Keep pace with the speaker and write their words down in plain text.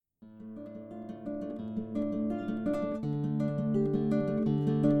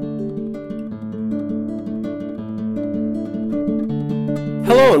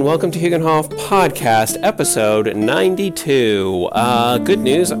Hello and welcome to Hugenhoff Podcast, episode 92. Good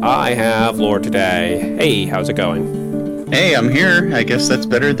news, I have lore today. Hey, how's it going? Hey, I'm here. I guess that's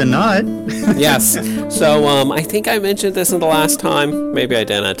better than not. Yes. So, I think I mentioned this in the last time. Maybe I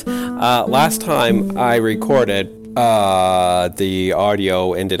didn't. Last time I recorded, the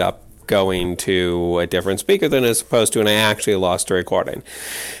audio ended up going to a different speaker than it's supposed to, and I actually lost the recording.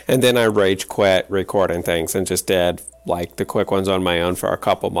 And then I rage quit recording things and just did like the quick ones on my own for a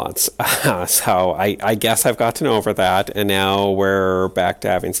couple months. So I guess I've gotten over that, and now we're back to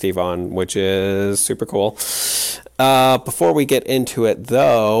having Steve on, which is super cool. Before we get into it,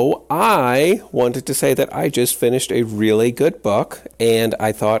 though, I wanted to say that I just finished a really good book, and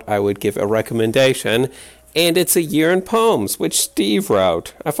I thought I would give a recommendation. And it's A Year in Poems, which Steve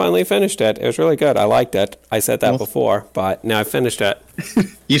wrote. I finally finished it. It was really good. I liked it. I said that before, but now I finished it.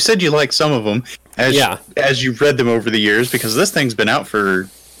 You said you liked some of them as you've read them over the years, because this thing's been out for,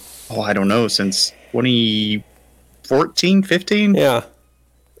 I don't know, since 2014, 15? Yeah.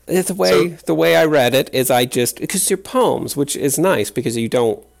 The way I read it is because they're poems, which is nice because you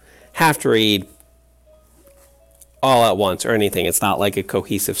don't have to read all at once or anything. It's not like a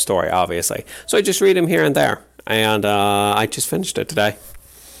cohesive story, obviously. So I just read them here and there, and I just finished it today.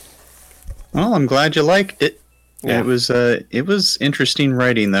 Well, I'm glad you liked it. Yeah. It was interesting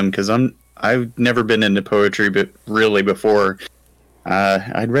writing them, because I've never been into poetry, but really before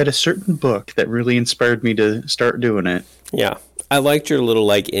I'd read a certain book that really inspired me to start doing it. Yeah, I liked your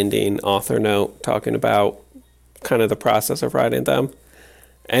little ending author note talking about kind of the process of writing them.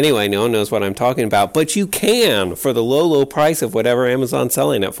 Anyway, no one knows what I'm talking about, but you can for the low price of whatever Amazon's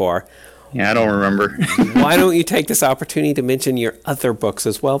selling it for. Yeah, I don't remember. Why don't you take this opportunity to mention your other books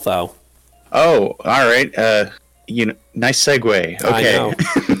as well, though? Oh, all right. Nice segue. Okay.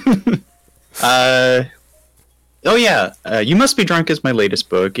 I know. You Must Be Drunk is my latest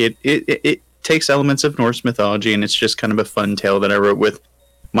book. It takes elements of Norse mythology, and it's just kind of a fun tale that I wrote with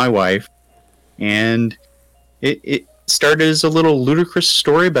my wife. And it started as a little ludicrous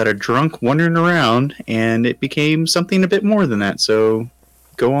story about a drunk wandering around, and it became something a bit more than that. So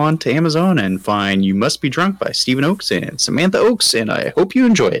go on to Amazon and find You Must Be Drunk by Stephen Oakes and Samantha Oakes, and I hope you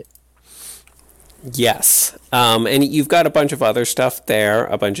enjoy it. Yes. And you've got a bunch of other stuff there,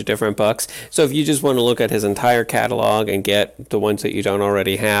 a bunch of different books. So if you just want to look at his entire catalog and get the ones that you don't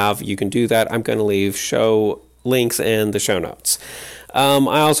already have, you can do that. I'm going to leave show links in the show notes.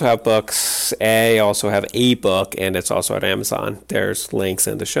 I also have books. I also have a book, and it's also at Amazon. There's links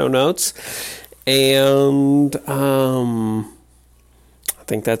in the show notes. And I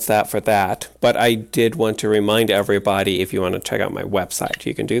think that's that for that. But I did want to remind everybody, if you want to check out my website,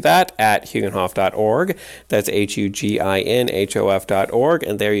 you can do that at hugenhoff.org. That's HUGINHOF.org.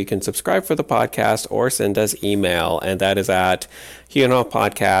 And there you can subscribe for the podcast or send us email. And that is at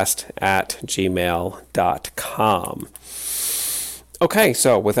hugenhoffpodcast@gmail.com. Okay,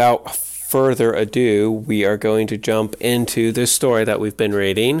 so without further ado, we are going to jump into the story that we've been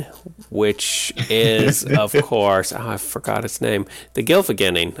reading, which is, of course, I forgot its name, The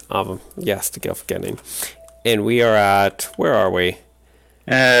Gylfaginning. Yes, The Gylfaginning. And we are at, where are we?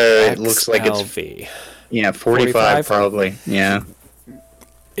 It looks like it's 45 probably. Yeah.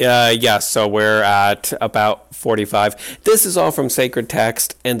 Yes, so we're at about 45. This is all from Sacred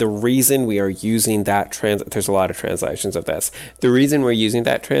Text, and the reason we are using that there's a lot of translations of this. The reason we're using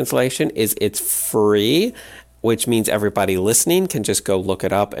that translation is it's free, which means everybody listening can just go look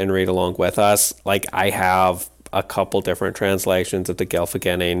it up and read along with us. Like, I have a couple different translations of the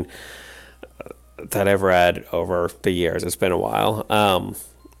Gylfaginning that I've read over the years. It's been a while.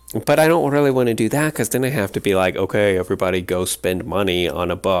 But I don't really want to do that, because then I have to be like, okay, everybody go spend money on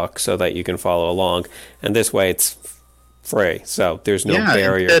a book so that you can follow along. And this way it's free, so there's no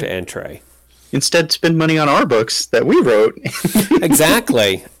barrier to entry. Instead, spend money on our books that we wrote.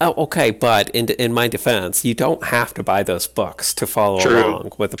 Exactly. Oh, okay, but in my defense, you don't have to buy those books to follow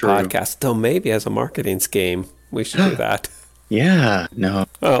along with the podcast. Though maybe as a marketing scheme, we should do that. Yeah, no.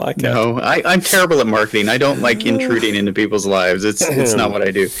 Oh, I can't. No, I'm terrible at marketing. I don't like intruding into people's lives. It's not what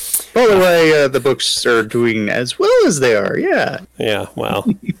I do. By the way, the books are doing as well as they are. Yeah. Yeah. Well,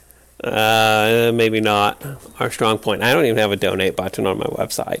 maybe not our strong point. I don't even have a donate button on my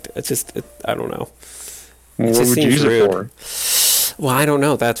website. It's just I don't know. What would you use it for? Well, I don't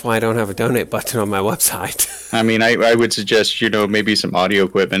know. That's why I don't have a donate button on my website. I mean, I would suggest maybe some audio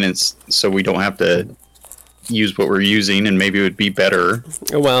equipment, so we don't have to use what we're using, and maybe it would be better.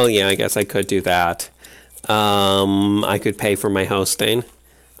 Well, yeah, I guess I could do that. I could pay for my hosting.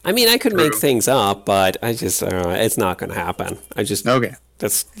 I mean, I could make things up, but I just it's not going to happen. Okay. I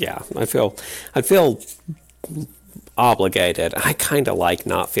feel obligated. I kind of like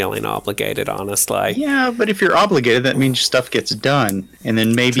not feeling obligated, honestly. Yeah, but if you're obligated, that means stuff gets done. And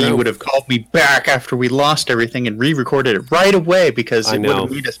then maybe True. you would have called me back after we lost everything and re-recorded it right away because I it know.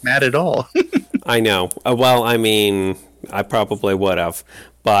 wouldn't made us mad at all. I know. Well, I mean, I probably would have,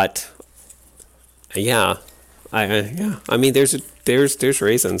 but yeah, yeah. I mean, there's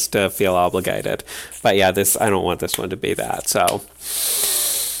reasons to feel obligated, but yeah, I don't want this one to be that. So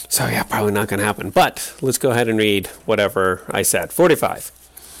yeah, probably not going to happen. But let's go ahead and read whatever I said. 45.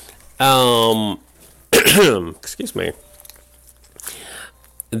 Excuse me.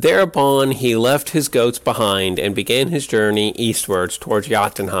 Thereupon he left his goats behind and began his journey eastwards towards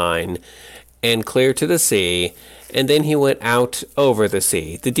Jotunheim and clear to the sea, and then he went out over the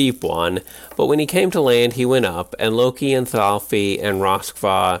sea, the deep one. But when he came to land, he went up, and Loki and Thalfi and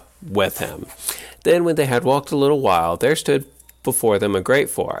Roskva with him. Then when they had walked a little while, there stood before them a great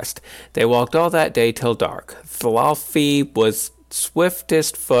forest. They walked all that day till dark. Thalfi was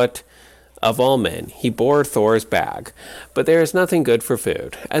swiftest foot of all men. He bore Thor's bag. But there is nothing good for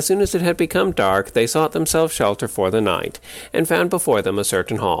food. As soon as it had become dark, they sought themselves shelter for the night, and found before them a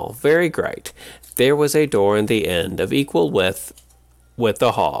certain hall, very great. There was a door in the end, of equal width with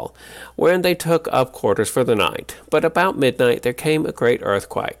the hall, wherein they took up quarters for the night. But about midnight there came a great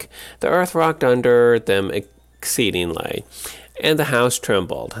earthquake. The earth rocked under them exceedingly, and the house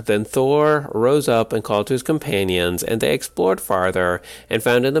trembled. Then Thor rose up and called to his companions, and they explored farther, and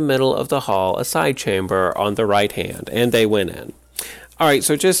found in the middle of the hall a side chamber on the right hand, and they went in. All right,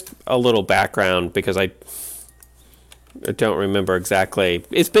 so just a little background, because I don't remember exactly.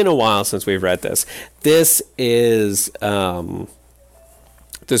 It's been a while since we've read this. This is the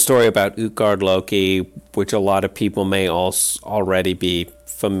story about Utgard Loki, which a lot of people may also already be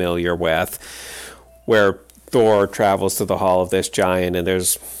familiar with, where Thor travels to the hall of this giant, and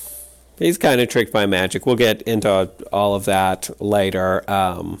he's kind of tricked by magic. We'll get into all of that later.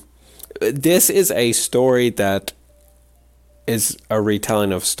 This is a story that is a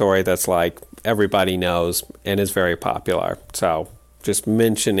retelling of a story that's like everybody knows and is very popular. So just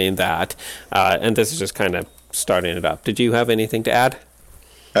mentioning that, and this is just kind of starting it up. Did you have anything to add?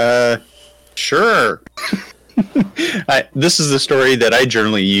 Sure. This is the story that I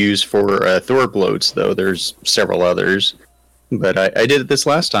generally use for Thor bloats, though there's several others. But I did it this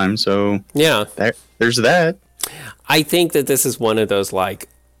last time, so yeah, there's that. I think that this is one of those like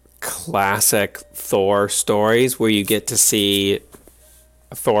classic Thor stories where you get to see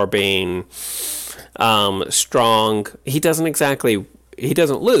Thor being strong. He doesn't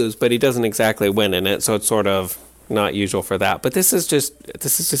lose, but he doesn't exactly win in it, so it's sort of not usual for that. But this is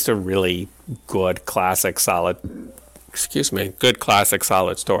just a really good classic solid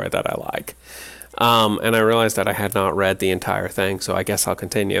story that I like. And I realized that I had not read the entire thing, so I guess I'll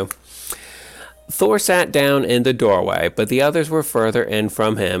continue. Thor sat down in the doorway, but the others were further in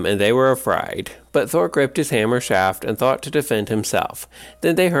from him, and they were afraid. But Thor gripped his hammer shaft and thought to defend himself.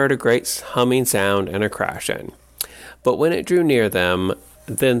 Then they heard a great humming sound and a crashing. But when it drew near them,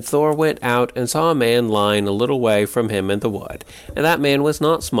 then Thor went out and saw a man lying a little way from him in the wood, and that man was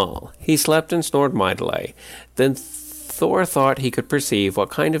not small. He slept and snored mightily. Then Thor thought he could perceive what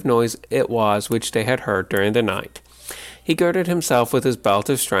kind of noise it was which they had heard during the night. He girded himself with his belt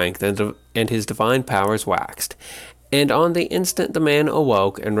of strength, and his divine powers waxed. And on the instant the man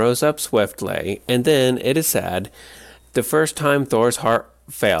awoke and rose up swiftly, and then, it is said, the first time Thor's heart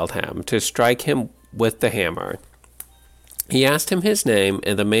failed him, to strike him with the hammer. He asked him his name,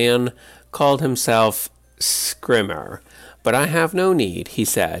 and the man called himself Skrimmer. But I have no need, he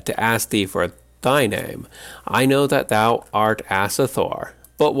said, to ask thee for thy name. I know that thou art Asa Thor.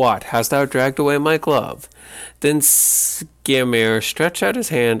 But what, hast thou dragged away my glove? Then Skirmir stretched out his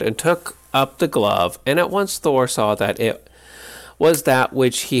hand and took up the glove, and at once Thor saw that it was that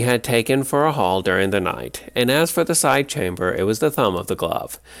which he had taken for a hall during the night. And as for the side chamber, it was the thumb of the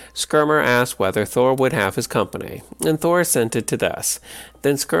glove. Skirmir asked whether Thor would have his company, and Thor assented to this.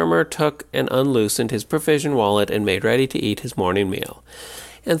 Then Skirmir took and unloosened his provision wallet and made ready to eat his morning meal.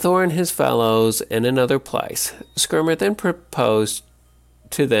 And Thor and his fellows in another place. Skirmir then proposed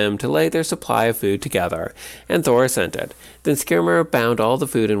to them to lay their supply of food together, and Thor assented. Then Skirmir bound all the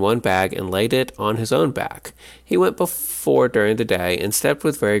food in one bag and laid it on his own back. He went before during the day and stepped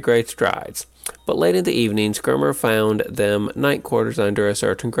with very great strides. But late in the evening Skirmir found them night quarters under a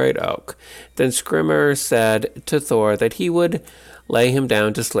certain great oak. Then Skirmir said to Thor that he would lay him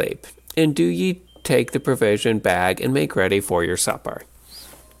down to sleep. And do ye take the provision bag and make ready for your supper.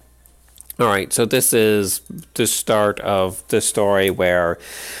 All right, so this is the start of the story where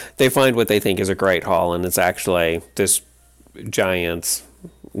they find what they think is a great hall, and it's actually this giant's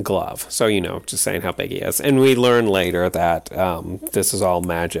glove. So, just saying how big he is. And we learn later that this is all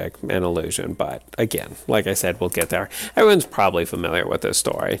magic and illusion. But again, like I said, we'll get there. Everyone's probably familiar with this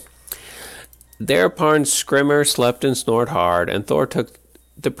story. Thereupon Skrimmer slept and snored hard, and Thor took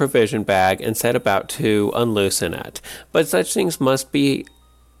the provision bag and set about to unloosen it. But such things must be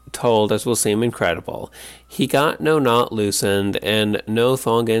told as will seem incredible. He got no knot loosened and no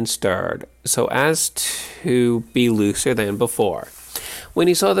thong end stirred, so as to be looser than before. When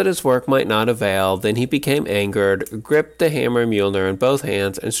he saw that his work might not avail, then he became angered, gripped the hammer Mjolnir in both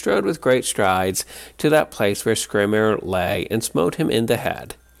hands, and strode with great strides to that place where Skrimmer lay, and smote him in the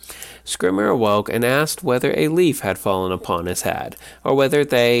head. Skrimmer awoke and asked whether a leaf had fallen upon his head, or whether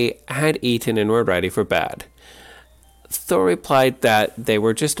they had eaten and were ready for bed. Thor replied that they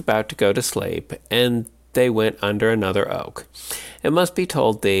were just about to go to sleep, and they went under another oak. It must be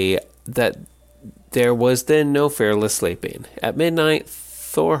told thee that there was then no fearless sleeping. At midnight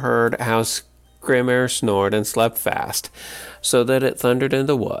Thor heard how Skrimmer snored and slept fast, so that it thundered in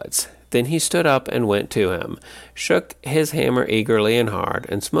the woods. Then he stood up and went to him, shook his hammer eagerly and hard,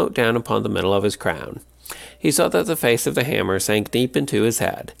 and smote down upon the middle of his crown. He saw that the face of the hammer sank deep into his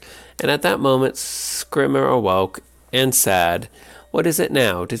head, and at that moment Skrimmer awoke and said, "What is it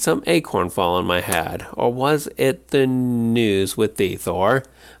now? Did some acorn fall on my head, or was it the news with thee, Thor?"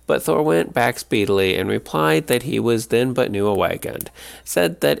 But Thor went back speedily, and replied that he was then but new awakened,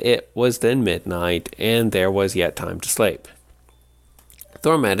 said that it was then midnight, and there was yet time to sleep.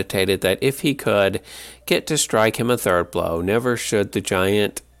 Thor meditated that if he could get to strike him a third blow, never should the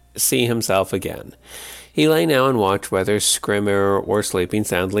giant see himself again. He lay now and watched whether Skrimmer were sleeping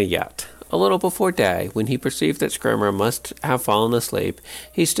soundly yet. A little before day, when he perceived that Skrimmer must have fallen asleep,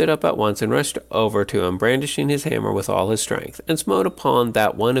 he stood up at once and rushed over to him, brandishing his hammer with all his strength, and smote upon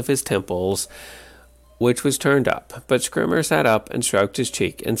that one of his temples which was turned up. But Skrimmer sat up and stroked his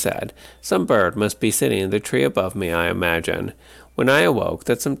cheek, and said, "Some bird must be sitting in the tree above me, I imagine." When I awoke,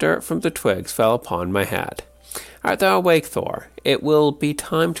 that some dirt from the twigs fell upon my head. "Art thou awake, Thor? It will be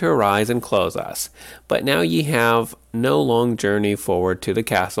time to arise and close us. But now ye have no long journey forward to the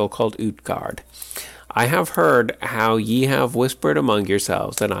castle called Utgard. I have heard how ye have whispered among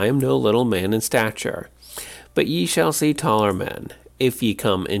yourselves that I am no little man in stature. But ye shall see taller men, if ye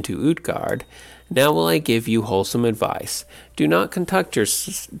come into Utgard. Now will I give you wholesome advice. Do not conduct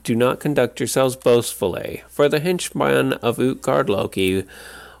yourselves boastfully, for the henchman of Utgard Loki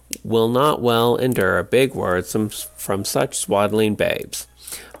will not well endure big words from such swaddling babes.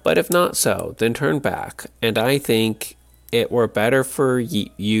 But if not so, then turn back, and I think it were better for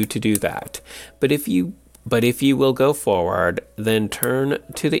you to do that. But if you will go forward, then turn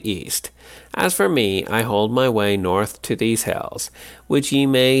to the east. As for me, I hold my way north to these hills, which ye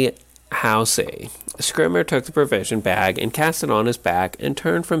may how see." Skrimmer took the provision bag and cast it on his back, and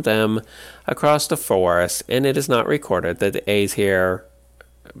turned from them across the forest, and it is not recorded that the Aesir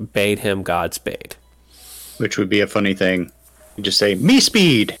bade him Godspeed. Which would be a funny thing. You just say, "Me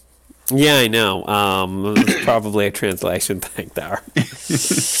speed!" Yeah, I know. Probably a translation thing there.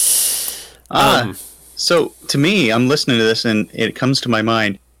 So, to me, I'm listening to this, and it comes to my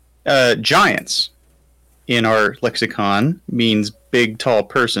mind, giants in our lexicon means big, tall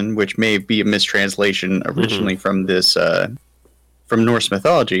person, which may be a mistranslation originally from this, from Norse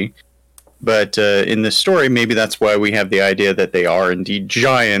mythology. But in this story, maybe that's why we have the idea that they are indeed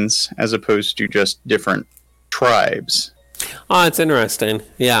giants, as opposed to just different tribes. Oh, it's interesting.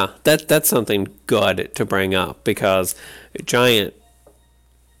 Yeah, that's something good to bring up, because giant,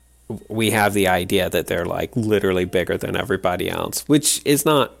 we have the idea that they're like literally bigger than everybody else, which is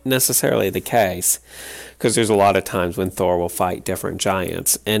not necessarily the case, because there's a lot of times when Thor will fight different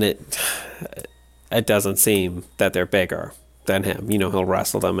giants, and it doesn't seem that they're bigger than him. He'll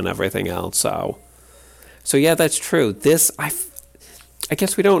wrestle them and everything else. So yeah, that's true. This, I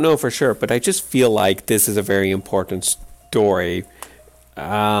guess we don't know for sure, but I just feel like this is a very important story.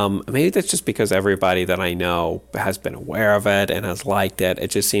 Maybe that's just because everybody that I know has been aware of it and has liked it. It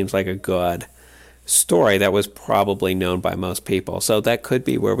just seems like a good story that was probably known by most people. So that could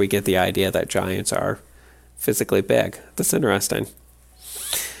be where we get the idea that giants are physically big. That's interesting.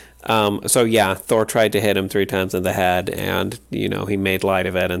 So yeah, Thor tried to hit him 3 times in the head, and he made light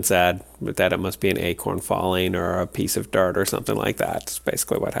of it and said that it must be an acorn falling or a piece of dirt or something like that. That's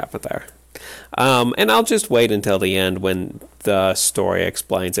basically what happened there. And I'll just wait until the end when the story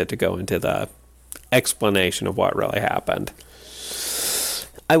explains it to go into the explanation of what really happened.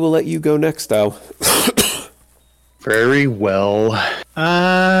 I will let you go next, though. Very well.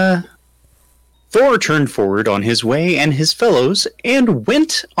 Thor turned forward on his way and his fellows, and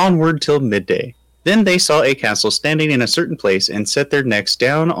went onward till midday. Then they saw a castle standing in a certain place and set their necks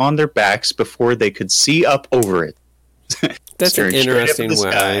down on their backs before they could see up over it. That's an interesting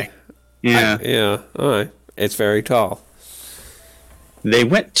way. Yeah. All right. It's very tall. They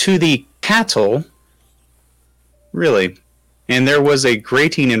went to the castle. Really? And there was a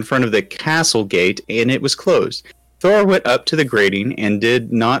grating in front of the castle gate, and it was closed. Thor went up to the grating and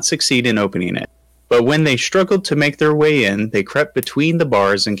did not succeed in opening it. But when they struggled to make their way in, they crept between the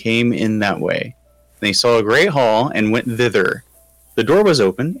bars and came in that way. They saw a great hall and went thither. The door was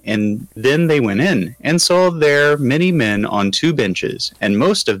open, and then they went in, and saw there many men on 2 benches, and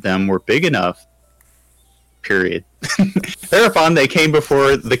most of them were big enough. Period. Thereupon they came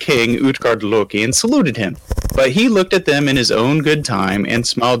before the king Utgard Loki and saluted him. But he looked at them in his own good time, and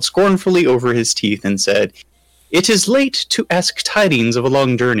smiled scornfully over his teeth, and said, "It is late to ask tidings of a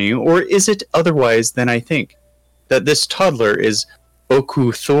long journey, or is it otherwise than I think? That this toddler is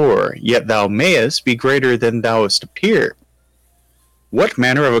Oku Thor, yet thou mayest be greater than thou dost appear. What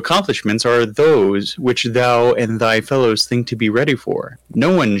manner of accomplishments are those which thou and thy fellows think to be ready for?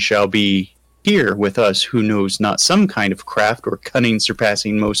 No one shall be here with us who knows not some kind of craft or cunning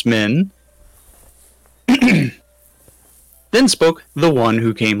surpassing most men." Then spoke the one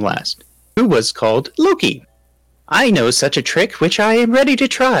who came last, who was called Loki. "I know such a trick which I am ready to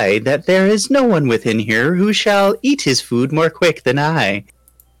try, that there is no one within here who shall eat his food more quick than I."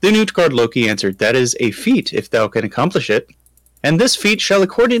 Then Utgard Loki answered, "That is a feat, if thou can accomplish it. And this feat shall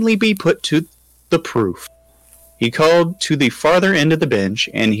accordingly be put to the proof." He called to the farther end of the bench,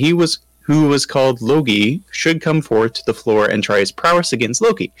 and he who was called Logi should come forth to the floor and try his prowess against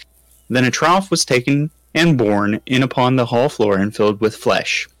Loki. Then a trough was taken and borne in upon the hall floor and filled with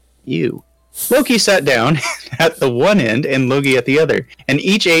flesh. Ew. Loki sat down at the one end and Logi at the other, and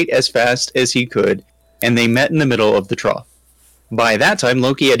each ate as fast as he could, and they met in the middle of the trough. By that time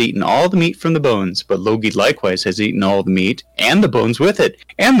Loki had eaten all the meat from the bones, but Logi likewise has eaten all the meat, and the bones with it,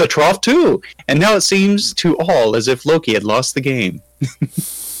 and the trough too, and now it seems to all as if Loki had lost the game.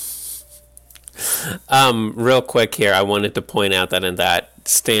 Real quick here, I wanted to point out that in that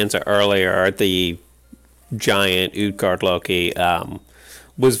stanza earlier, the giant Utgard Loki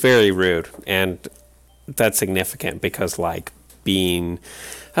was very rude, and that's significant because, like, being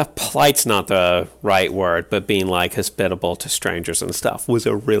polite's not the right word, but being like hospitable to strangers and stuff was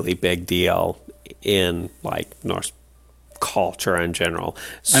a really big deal in like Norse culture in general.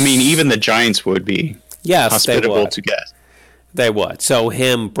 I mean, even the giants would be hospitable to guests. They would. So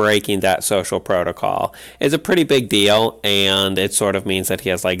him breaking that social protocol is a pretty big deal, and it sort of means that he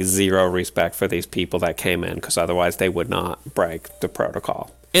has like zero respect for these people that came in, because otherwise they would not break the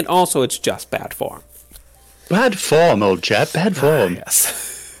protocol. And also it's just bad form. Bad form, old chap, bad form. Yes.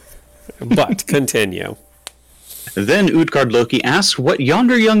 But continue. Then Utgard Loki asked what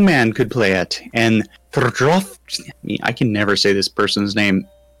yonder young man could play at, and I can never say this person's name.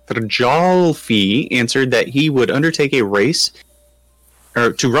 Thorjalfi answered that he would undertake a race,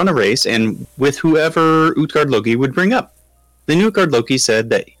 or to run a race, and with whoever Utgard Loki would bring up. Then Utgard Loki said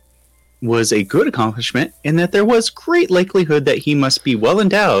that was a good accomplishment, and that there was great likelihood that he must be well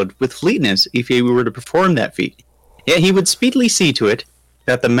endowed with fleetness if he were to perform that feat. Yet he would speedily see to it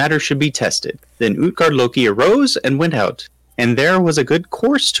that the matter should be tested. Then Utgard Loki arose and went out, and there was a good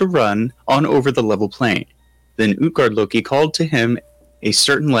course to run on over the level plain. Then Utgard Loki called to him a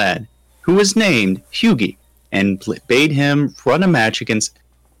certain lad, who was named Hugi, and bade him run a match against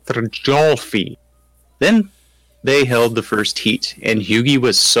Thorjalfi. Then they held the first heat, and Hugi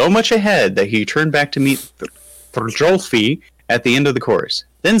was so much ahead that he turned back to meet Thorjalfi at the end of the course.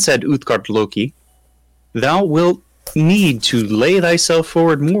 Then said Utgard Loki, "Thou wilt need to lay thyself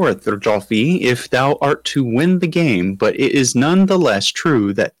forward more, Thorjalfi, if thou art to win the game, but it is none the less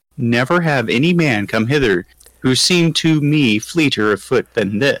true that never have any man come hither who seemed to me fleeter of foot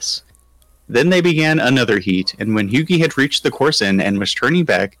than this." Then they began another heat, and when Hugi had reached the course end and was turning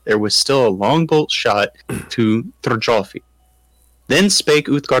back, there was still a long bolt shot to Thorjalfi. Then spake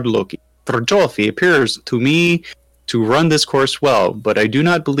Utgard Loki, "Thorjalfi appears to me to run this course well, but I do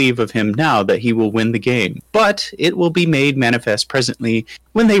not believe of him now that he will win the game. But it will be made manifest presently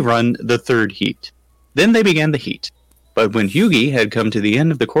when they run the third heat." Then they began the heat. But when Hugi had come to the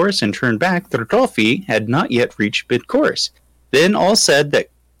end of the course and turned back, Thorjalfi had not yet reached mid-course. Then all said that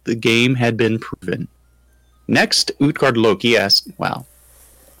the game had been proven. Next, Utgard Loki asked,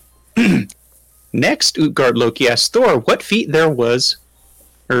 Thor what feat there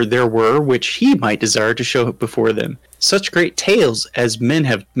were which he might desire to show before them, such great tales as men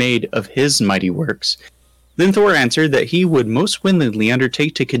have made of his mighty works. Then Thor answered that he would most willingly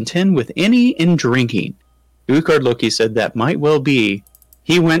undertake to contend with any in drinking. Utgard Loki said that might well be.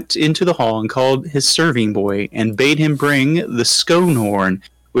 He went into the hall and called his serving boy and bade him bring the scone horn,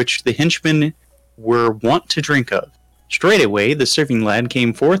 which the henchmen were wont to drink of. Straightway the serving lad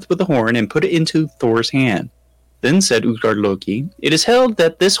came forth with the horn and put it into Thor's hand. Then said Utgard Loki, "It is held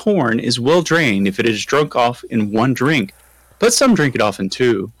that this horn is well drained if it is drunk off in one drink, but some drink it off in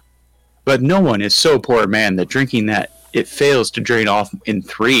two. But no one is so poor a man that drinking that it fails to drain off in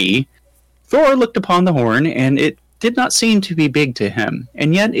three." Thor looked upon the horn, and it did not seem to be big to him,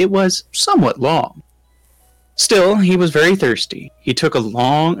 and yet it was somewhat long. Still, he was very thirsty. He took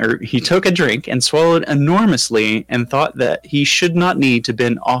a drink and swallowed enormously, and thought that he should not need to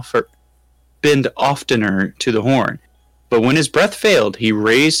bend oftener to the horn. But when his breath failed, he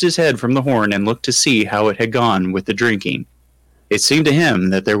raised his head from the horn and looked to see how it had gone with the drinking. It seemed to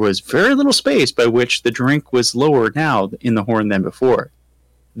him that there was very little space by which the drink was lower now in the horn than before.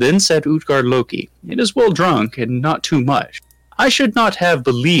 Then said Utgard Loki, "It is well drunk, and not too much. I should not have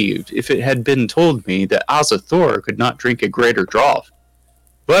believed if it had been told me that Asa Thor could not drink a greater draught.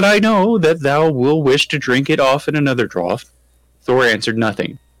 But I know that thou will wish to drink it off in another draught." Thor answered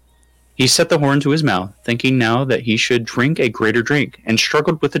nothing. He set the horn to his mouth, thinking now that he should drink a greater drink, and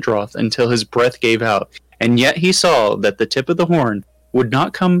struggled with the draught until his breath gave out, and yet he saw that the tip of the horn would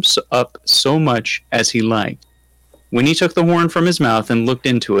not come up so much as he liked. When he took the horn from his mouth and looked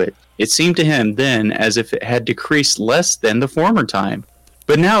into it, it seemed to him then as if it had decreased less than the former time,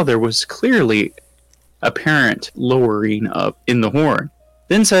 but now there was clearly apparent lowering up in the horn.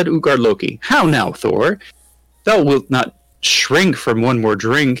 Then said Utgard Loki, "How now, Thor? Thou wilt not shrink from one more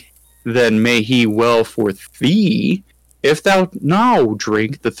drink, then may he well for thee. If thou now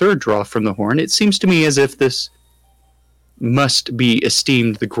drink the third draught from the horn, it seems to me as if this must be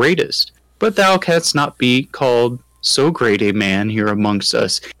esteemed the greatest. But thou canst not be called so great a man here amongst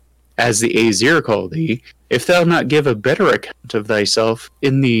us as the Aesir call thee, if thou not give a better account of thyself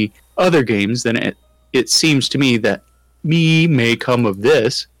in the other games, then it seems to me that me may come of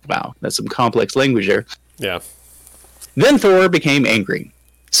this." Wow, that's some complex language there. Yeah. Then Thor became angry,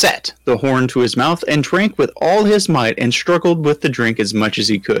 set the horn to his mouth, and drank with all his might, and struggled with the drink as much as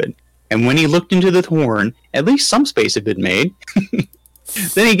he could. And when he looked into the horn, at least some space had been made.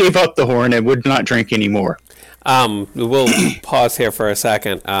 Then he gave up the horn and would not drink any more. We'll pause here for a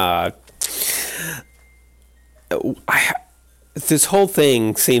second. This whole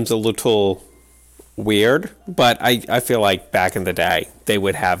thing seems a little weird, but I feel like back in the day they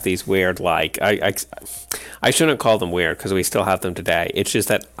would have these weird, like, I shouldn't call them weird because we still have them today. It's just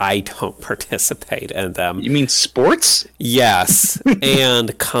that I don't participate in them. You mean sports? Yes,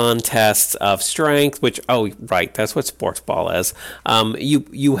 and contests of strength, which, oh, right, that's what sports ball is.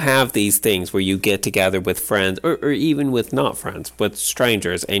 You have these things where you get together with friends, or even with not friends, with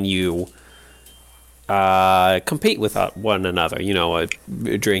strangers, and you compete with one another. You know, a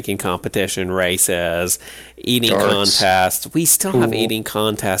drinking competition, races, eating contests. We still have eating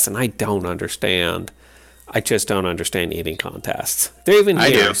contests, and I don't understand. I just don't understand eating contests. They're even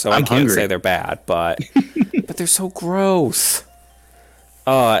here, so I can't say they're bad, but but they're so gross.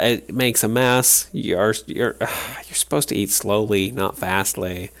 It makes a mess. You're supposed to eat slowly, not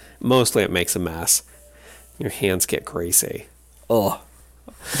fastly. Mostly, it makes a mess. Your hands get greasy. Ugh.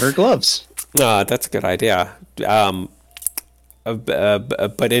 Wear gloves. That's a good idea.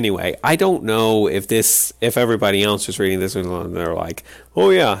 But anyway, I don't know if everybody else is reading this and they're like, oh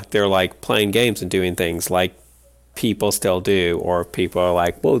yeah, they're like playing games and doing things like people still do, or people are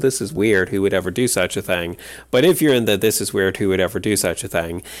like, whoa, this is weird, who would ever do such a thing? But if you're in the this is weird, who would ever do such a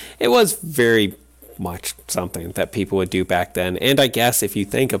thing, it was very much something that people would do back then. And I guess if you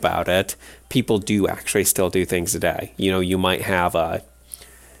think about it, people do actually still do things today. You know, you might have a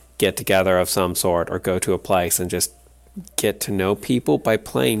get together of some sort or go to a place and just get to know people by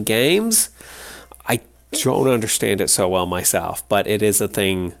playing games. I don't understand it so well myself, but it is a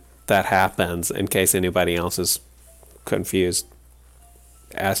thing that happens, in case anybody else is confused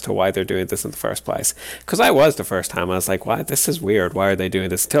as to why they're doing this in the first place. Because I was the first time, I was like, why? This is weird. Why are they doing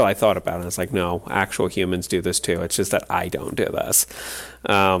this? Until I thought about it, I was like, no, actual humans do this too. It's just that I don't do this.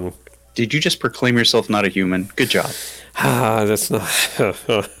 Did you just proclaim yourself not a human? Good job. That's not.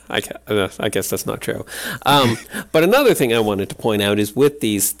 I guess that's not true. But another thing I wanted to point out is with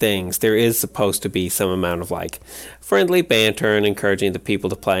these things, there is supposed to be some amount of like friendly banter and encouraging the people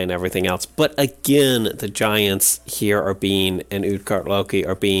to play and everything else. But again, the giants here are being, and Utgard Loki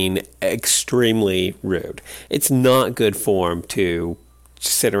are being extremely rude. It's not good form to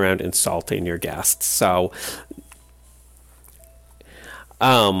sit around insulting your guests. So,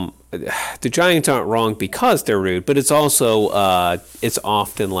 the giants aren't wrong because they're rude, but it's also it's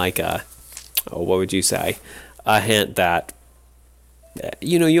often like a, what would you say, a hint that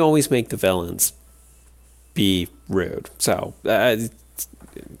you always make the villains be rude. So that's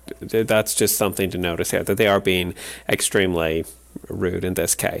just something to notice here, that they are being extremely rude in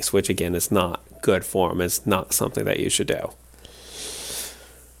this case, which again is not good form. It's not something that you should do.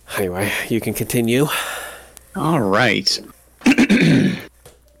 Anyway, you can continue. All right.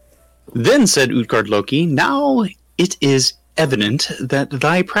 Then said Utgard Loki, "Now it is evident that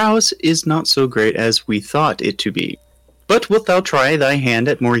thy prowess is not so great as we thought it to be. But wilt thou try thy hand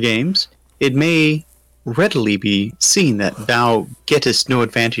at more games? It may readily be seen that thou gettest no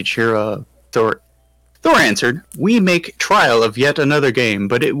advantage here." Thor answered, "We make trial of yet another game,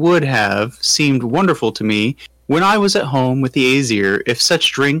 but it would have seemed wonderful to me when I was at home with the Aesir if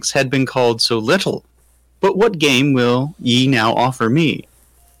such drinks had been called so little. But what game will ye now offer me?"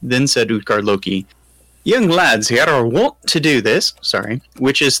 Then said Utgard Loki, "Young lads here are wont to do this,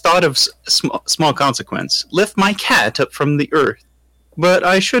 which is thought of small consequence, lift my cat up from the earth. But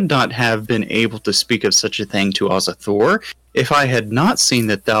I should not have been able to speak of such a thing to Asa Thor, if I had not seen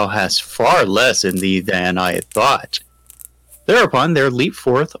that thou hast far less in thee than I had thought." Thereupon there leaped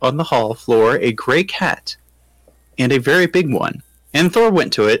forth on the hall floor a grey cat, and a very big one, and Thor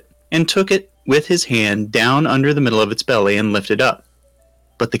went to it, and took it with his hand down under the middle of its belly, and lifted up.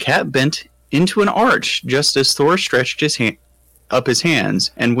 But the cat bent into an arch just as Thor stretched his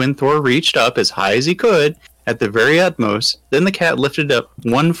hands, and when Thor reached up as high as he could, at the very utmost, then the cat lifted up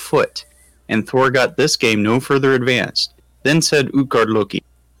 1 foot, and Thor got this game no further advanced. Then said Utgard Loki,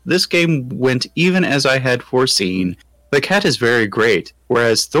 "This game went even as I had foreseen. The cat is very great,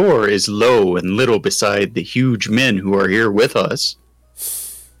 whereas Thor is low and little beside the huge men who are here with us."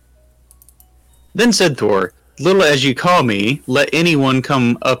 Then said Thor, "Little as ye call me, let anyone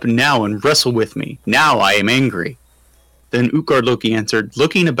come up now and wrestle with me. Now I am angry." Then Utgard Loki answered,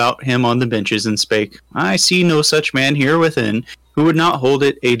 looking about him on the benches, and spake, "I see no such man here within, who would not hold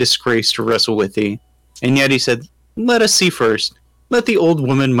it a disgrace to wrestle with thee." And yet he said, "Let us see first. Let the old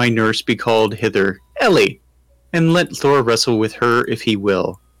woman my nurse be called hither, Ellie, and let Thor wrestle with her if he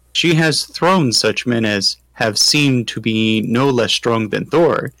will. She has thrown such men as have seemed to be no less strong than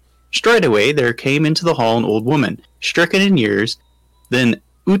Thor." Straightway there came into the hall an old woman, stricken in years. Then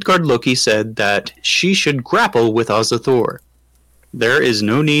Utgard Loki said that she should grapple with Asa Thor. There is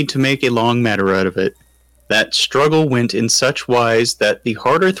no need to make a long matter out of it. That struggle went in such wise that the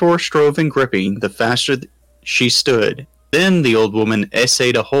harder Thor strove in gripping, the faster she stood. Then the old woman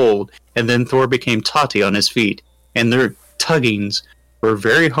essayed a hold, and then Thor became totty on his feet, and their tuggings were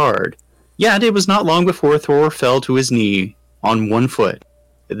very hard. Yet it was not long before Thor fell to his knee on 1 foot.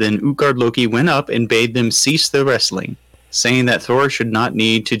 Then Utgard Loki went up and bade them cease the wrestling, saying that Thor should not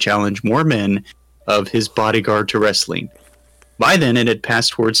need to challenge more men of his bodyguard to wrestling. By then it had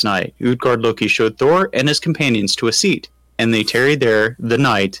passed towards night. Utgard Loki showed Thor and his companions to a seat, and they tarried there the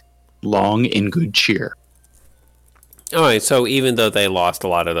night long in good cheer. Alright, so even though they lost a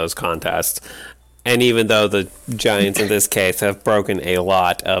lot of those contests, and even though the Giants in this case have broken a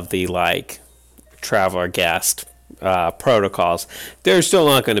lot of the, traveler guest protocols, they're still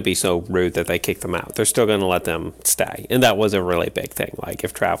not going to be so rude that they kick them out. They're still going to let them stay. And that was a really big thing.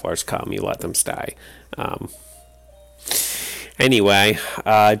 If travelers come, you let them stay. Anyway,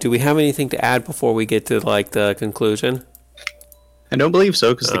 do we have anything to add before we get to, the conclusion? I don't believe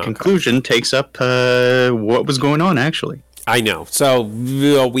so, because the conclusion takes up what was going on, actually. I know. So,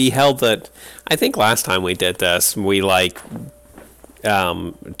 we held that... I think last time we did this, we,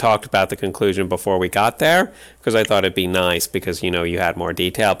 talked about the conclusion before we got there, because I thought it'd be nice because, you had more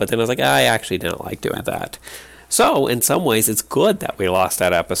detail. But then I was like, I actually didn't like doing that. So, in some ways, it's good that we lost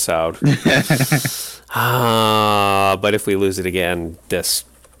that episode. But if we lose it again, this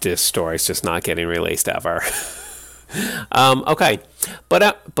story's just not getting released ever. Okay.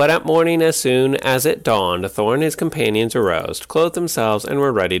 But at morning, as soon as it dawned, Thor and his companions arose, clothed themselves, and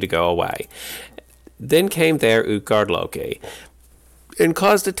were ready to go away. Then came there Utgard Loki, and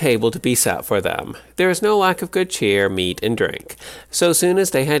caused a table to be set for them. There is no lack of good cheer, meat, and drink. So soon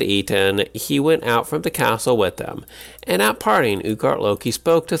as they had eaten, he went out from the castle with them. And at parting, Utgard Loki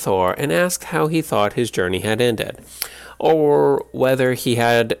spoke to Thor and asked how he thought his journey had ended, or whether he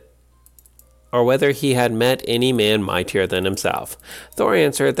had met any man mightier than himself. Thor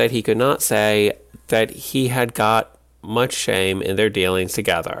answered that he could not say that he had got much shame in their dealings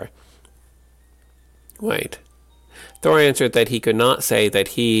together. Thor answered that he could not say that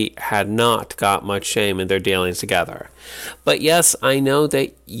he had not got much shame in their dealings together. But yes, I know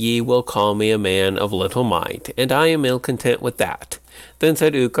that ye will call me a man of little might, and I am ill content with that. Then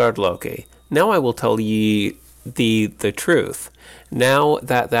said Utgard Loki, Now I will tell ye the truth. now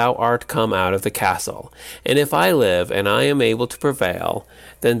that thou art come out of the castle. And if I live, and I am able to prevail,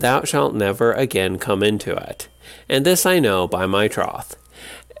 then thou shalt never again come into it. And this I know by my troth,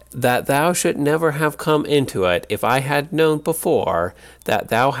 that thou should never have come into it if I had known before that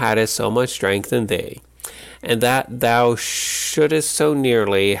thou hadst so much strength in thee, and that thou shouldest so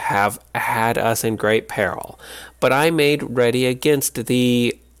nearly have had us in great peril. But I made ready against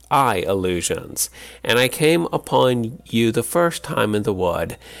the eye illusions, and I came upon you the first time in the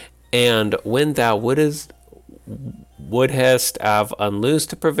wood, and when thou wouldst have unloosed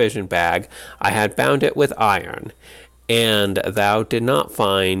the provision bag, I had bound it with iron, and thou did not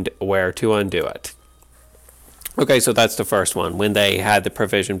find where to undo it. Okay, so that's the first one. When they had the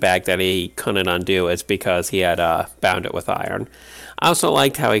provision bag that he couldn't undo, it's because he had bound it with iron. I also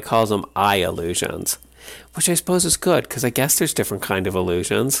liked how he calls them eye illusions, which I suppose is good, because I guess there's different kind of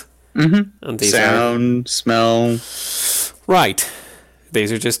illusions. Mm-hmm. And these Sound, smell. Right.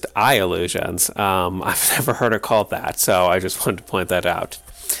 These are just eye illusions. I've never heard it called that, so I just wanted to point that out.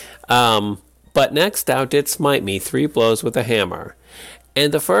 But next thou didst smite me 3 blows with a hammer.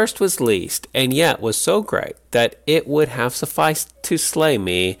 And the first was least, and yet was so great, that it would have sufficed to slay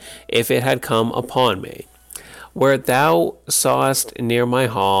me if it had come upon me. Where thou sawest near my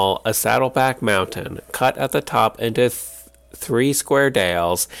hall a saddleback mountain, cut at the top into 3 square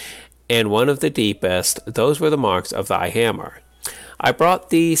dales, and one of the deepest, those were the marks of thy hammer. I brought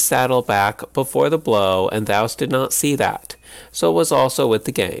the saddle back before the blow, and thou did not see that. So was also with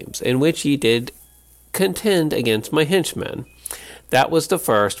the games, in which ye did contend against my henchmen. That was the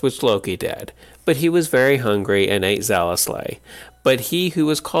first which Loki did, but he was very hungry and ate zealously. But he who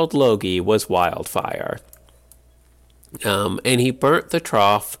was called Logi was Wildfire. And he burnt the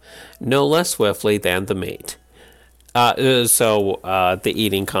trough no less swiftly than the meat. The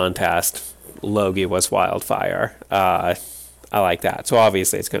eating contest, Logi was Wildfire. I like that. So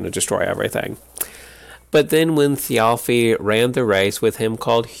obviously it's going to destroy everything. But then when Thialfi ran the race with him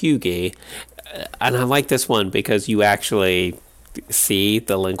called Hugi, and I like this one because you actually see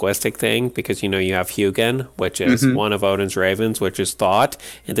the linguistic thing, because you have Hugin, which is one of Odin's ravens, which is thought,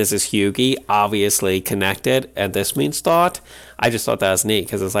 and this is Hugi, obviously connected, and this means thought. I just thought that was neat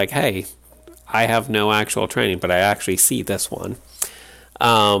because it's like, hey, I have no actual training, but I actually see this one.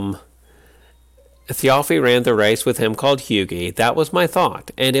 Thialfi ran the race with him called Hugi. That was my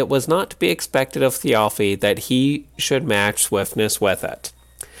thought, and it was not to be expected of Thialfi that he should match swiftness with it.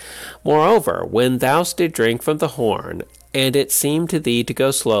 Moreover, when thou did drink from the horn, and it seemed to thee to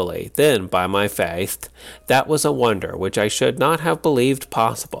go slowly, then, by my faith, that was a wonder which I should not have believed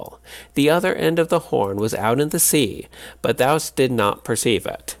possible. The other end of the horn was out in the sea, but thou did not perceive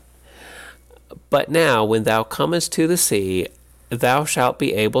it. But now, when thou comest to the sea, thou shalt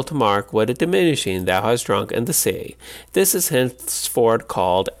be able to mark what a diminishing thou hast drunk in the sea. This is henceforth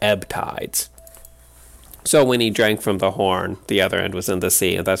called ebb tides. So when he drank from the horn, the other end was in the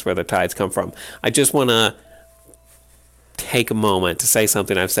sea, and that's where the tides come from. I just want to take a moment to say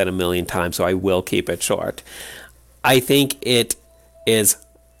something I've said a million times, so I will keep it short. I think it is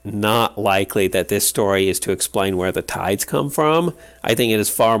not likely that this story is to explain where the tides come from. I think it is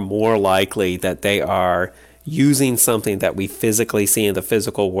far more likely that they are using something that we physically see in the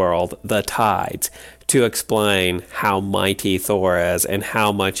physical world, the tides, to explain how mighty Thor is and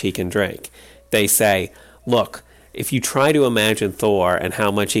how much he can drink. They say, look, if you try to imagine Thor and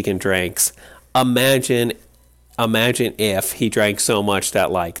how much he can drink, imagine if he drank so much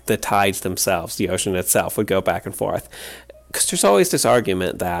that, like, the tides themselves, the ocean itself, would go back and forth. Because there's always this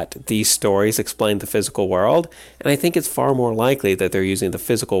argument that these stories explain the physical world, and I think it's far more likely that they're using the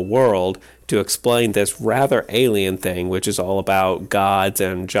physical world to explain this rather alien thing, which is all about gods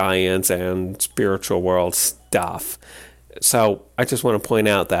and giants and spiritual world stuff. So I just want to point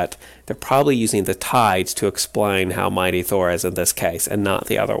out that they're probably using the tides to explain how mighty Thor is in this case, and not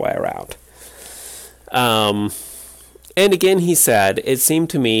the other way around. And again he said, it seemed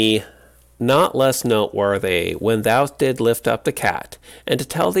to me not less noteworthy when thou did lift up the cat, and to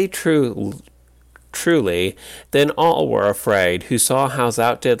tell thee truly, then all were afraid who saw how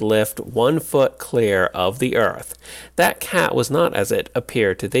thou did lift 1 foot clear of the earth. That cat was not as it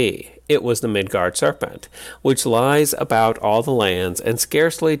appeared to thee. It was the Midgard serpent, which lies about all the lands, and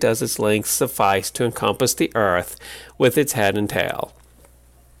scarcely does its length suffice to encompass the earth with its head and tail.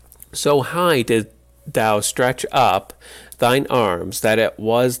 So high did thou stretch up thine arms, that it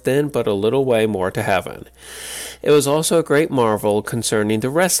was then but a little way more to heaven. It was also a great marvel concerning the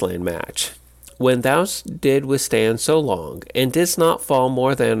wrestling match, when thou did withstand so long, and didst not fall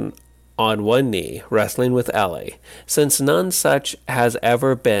more than on one knee, wrestling with Ellie, since none such has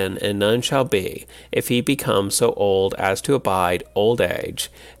ever been and none shall be, if he becomes so old as to abide old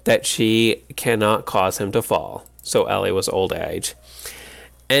age, that she cannot cause him to fall. So Ellie was old age.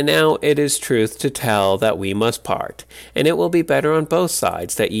 And now it is truth to tell that we must part, and it will be better on both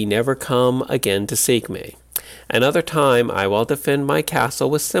sides that ye never come again to seek me. Another time I will defend my castle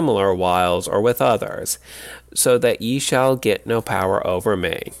with similar wiles or with others, so that ye shall get no power over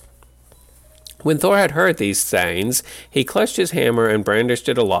me. When Thor had heard these sayings, he clutched his hammer and brandished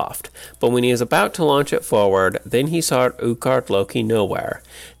it aloft. But when he was about to launch it forward, then he saw Utgard Loki nowhere.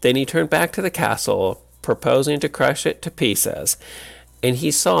 Then he turned back to the castle, proposing to crush it to pieces. And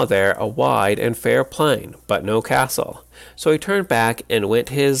he saw there a wide and fair plain, but no castle. So he turned back and went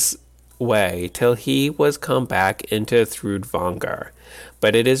his way till he was come back into Thrudvangar.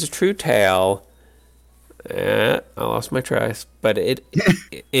 But it is a true tale. I lost my trace. But it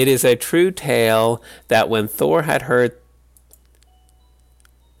is a true tale that when Thor had heard,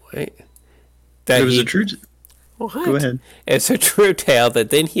 that it was a true. What? Go ahead. It's a true tale that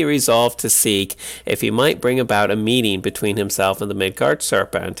then he resolved to seek if he might bring about a meeting between himself and the Midgard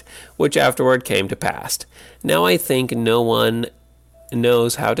serpent, which afterward came to pass. Now I think no one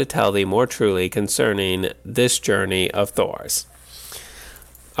knows how to tell thee more truly concerning this journey of Thor's.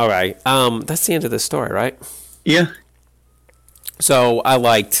 All right, that's the end of the story, right? Yeah. So I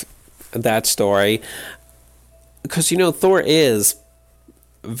liked that story because, Thor is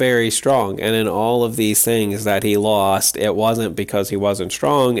very strong, and in all of these things that he lost, it wasn't because he wasn't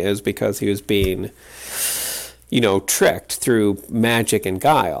strong, it was because he was being tricked through magic and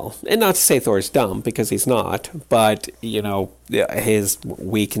guile. And not to say Thor's dumb, because he's not, but his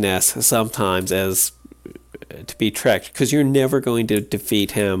weakness sometimes is to be tricked, because you're never going to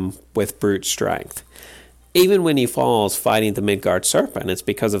defeat him with brute strength. Even when he falls fighting the Midgard serpent, it's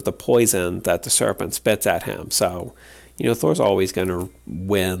because of the poison that the serpent spits at him. So Thor's always going to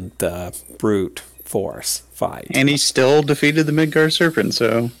win the brute force fight. And he still defeated the Midgard serpent,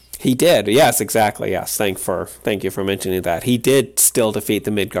 so... He did, yes, exactly, yes. Thank you for mentioning that. He did still defeat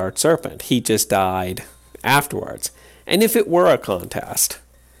the Midgard serpent. He just died afterwards. And if it were a contest,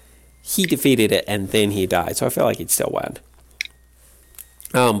 he defeated it and then he died. So I feel like he'd still win.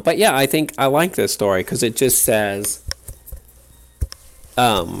 But yeah, I think I like this story because it just says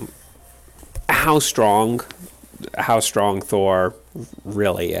how strong Thor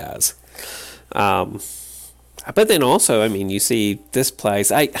really is. But then also, you see this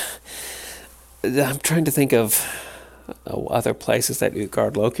place. I'm trying to think of other places that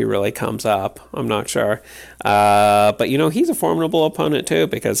Utgard Loki really comes up. I'm not sure. But, he's a formidable opponent too,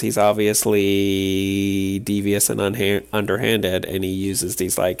 because he's obviously devious and underhanded, and he uses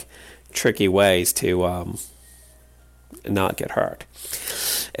these, tricky ways to not get hurt.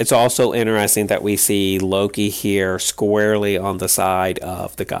 It's also interesting that we see Loki here squarely on the side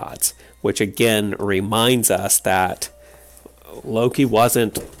of the gods, which again reminds us that Loki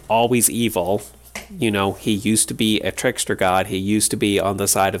wasn't always evil. He used to be a trickster god. He used to be on the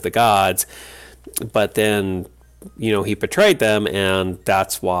side of the gods, but then, he betrayed them, and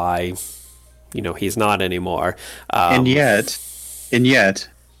that's why, he's not anymore. And yet,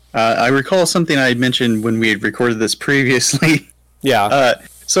 I recall something I had mentioned when we had recorded this previously. Yeah.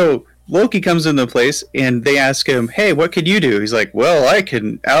 So Loki comes into the place, and they ask him, hey, what could you do? He's like, well, I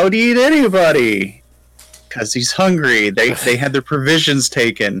can out-eat anybody. Because he's hungry. They had their provisions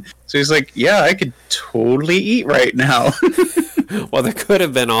taken. So he's like, yeah, I could totally eat right now. Well, there could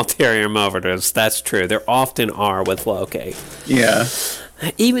have been ulterior motives. That's true. There often are with Loki. Yeah.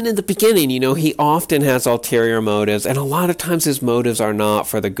 Even in the beginning, he often has ulterior motives. And a lot of times his motives are not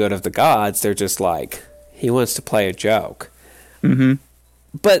for the good of the gods. They're just he wants to play a joke. Mm-hmm.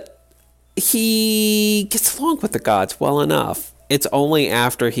 But he gets along with the gods well enough. It's only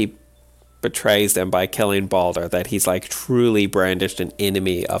after he betrays them by killing Balder that he's truly brandished an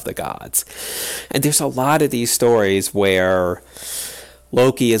enemy of the gods. And there's a lot of these stories where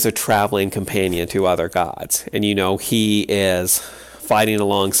Loki is a traveling companion to other gods. And he is fighting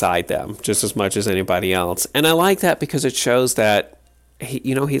alongside them just as much as anybody else. And I like that because it shows that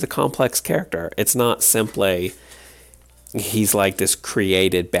he's a complex character. It's not simply he's this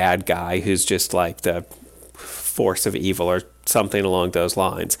created bad guy who's just the force of evil or something along those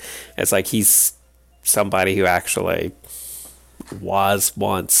lines. It's he's somebody who actually was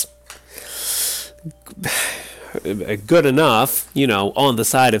once good enough, on the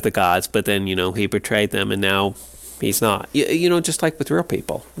side of the gods, but then, he betrayed them and now he's not. Just like with real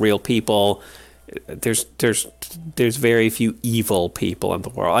people. Real people, there's very few evil people in the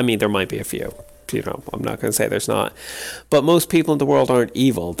world. There might be a few. I'm not going to say there's not. But most people in the world aren't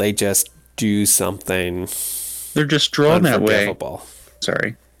evil. They just do something They're just drawn that way. unforgivable.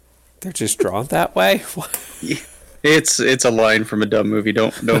 Sorry. They're just drawn that way? It's a line from a dumb movie.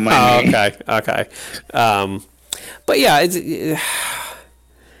 Don't mind me. Okay. But yeah,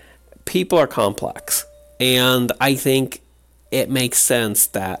 people are complex. And I think it makes sense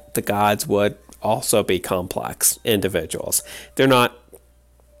that the gods would also be complex individuals. They're not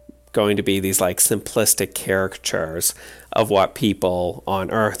going to be these like simplistic caricatures of what people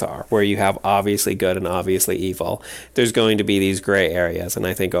on Earth are, where you have obviously good and obviously evil. There's going to be these gray areas, and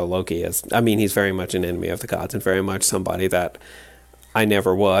I think Loki is. I mean, he's very much an enemy of the gods and very much somebody that I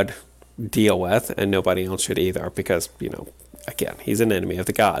never would deal with, and nobody else should either, because, again, he's an enemy of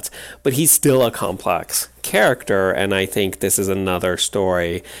the gods. But he's still a complex character, and I think this is another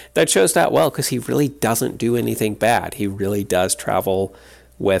story that shows that well, because he really doesn't do anything bad. He really does travel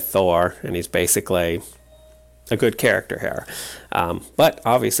with Thor, and he's basically a good character here. But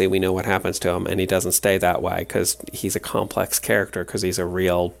obviously we know what happens to him, and he doesn't stay that way because he's a complex character, because he's a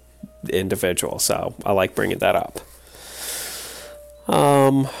real individual. So I like bringing that up.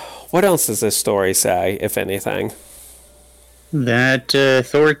 What else does this story say, if anything? That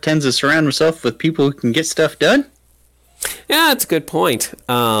Thor tends to surround himself with people who can get stuff done? Yeah, that's a good point.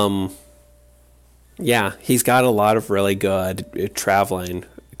 Yeah, he's got a lot of really good traveling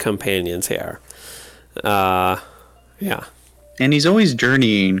companions here. Yeah. And he's always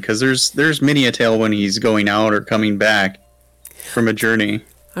journeying, because there's many a tale when he's going out or coming back from a journey.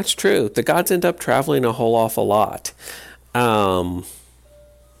 That's true. The gods end up traveling a whole awful lot.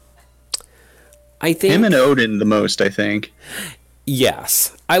 I think him and Odin the most, I think.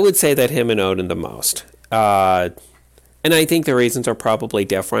 Yes, I would say that him and Odin the most. And I think the reasons are probably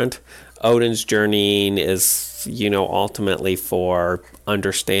different. Odin's journeying is, ultimately for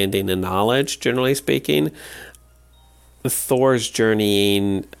understanding and knowledge, generally speaking. Thor's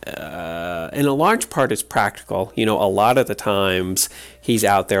journeying, in a large part, is practical. A lot of the times he's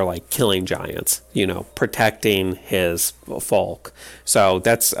out there like killing giants, protecting his folk. So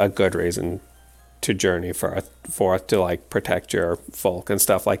that's a good reason to journey forth to like protect your folk and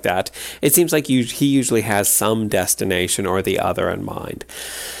stuff like that. It seems like he usually has some destination or the other in mind.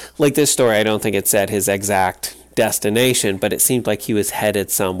 Like this story, I don't think it said his exact destination, but it seemed like he was headed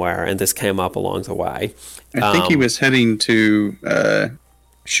somewhere, and this came up along the way. I think he was heading to the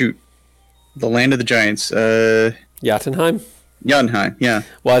land of the giants. Jotunheim? Jotunheim, yeah.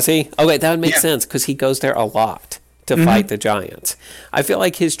 Was he? Okay, that would make sense, because he goes there a lot to fight the giants. I feel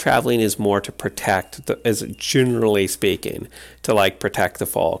like his traveling is more to protect, as generally speaking, to like protect the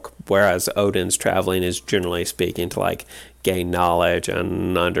folk, whereas Odin's traveling is generally speaking to like gain knowledge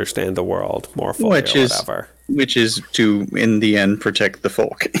and understand the world more fully, whatever. Which is to, in the end, protect the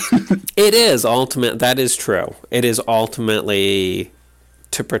folk. It is ultimate. That is true. It is ultimately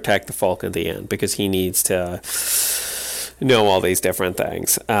to protect the folk in the end, because he needs to know all these different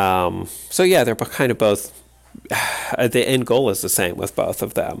things. So yeah, they're kind of both. The end goal is the same with both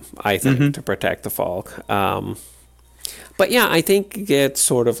of them, I think, to protect the folk. But yeah, I think it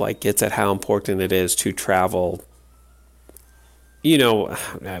sort of like gets at how important it is to travel.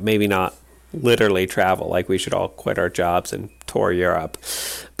 Maybe not literally travel, like we should all quit our jobs and tour Europe,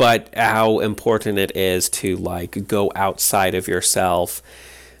 but how important it is to like go outside of yourself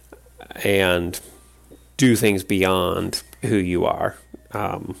and do things beyond who you are.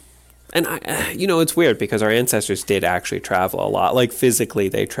 And it's weird, because our ancestors did actually travel a lot. Like physically,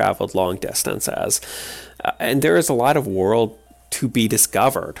 they traveled long distances, and there is a lot of world to be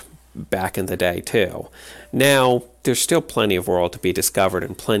discovered back in the day too. Now there's still plenty of world to be discovered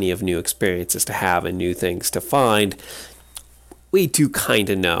and plenty of new experiences to have and new things to find. We do kind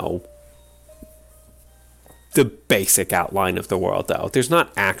of know the basic outline of the world, though. There's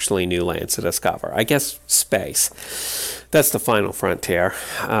not actually new lands to discover. I guess space. That's the final frontier.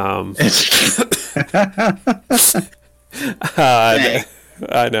 I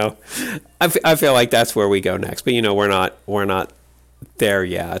know. I feel like that's where we go next, but we're not there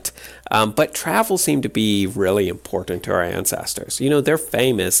yet. But travel seemed to be really important to our ancestors. They're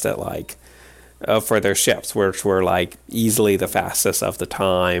famous that like for their ships, which were like easily the fastest of the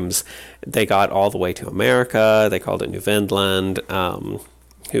times. They got all the way to America. They called it New Vinland.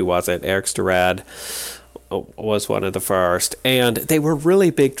 Who was it? Erikstad was one of the first. And they were really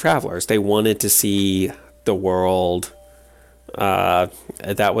big travelers. They wanted to see the world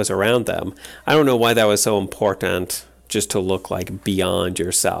that was around them. I don't know why that was so important, just to look like beyond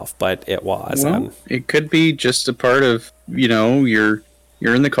yourself, but it was. Well, it could be just a part of, you're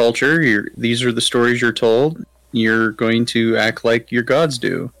in the culture, these are the stories you're told, you're going to act like your gods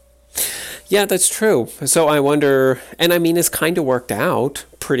do. Yeah, that's true. So I wonder, and I mean, it's kind of worked out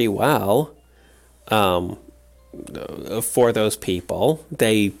pretty well for those people.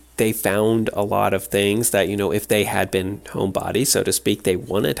 They found a lot of things that, if they had been homebodies, so to speak, they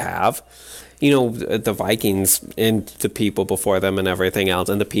wouldn't have. The Vikings and the people before them and everything else,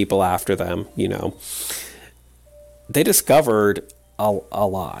 and the people after them, they discovered a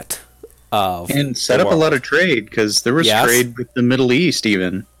lot of and set up a lot of trade, because there was trade with the Middle East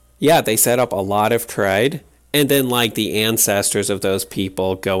even. Yeah, they set up a lot of trade. And then, like, the ancestors of those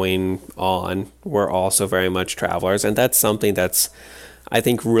people going on were also very much travelers. And that's something that's, I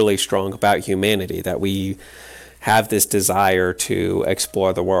think, really strong about humanity, that we have this desire to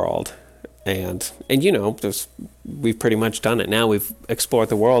explore the world. And we've pretty much done it now. We've explored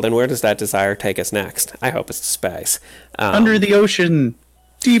the world. And where does that desire take us next? I hope it's to space. Under the ocean,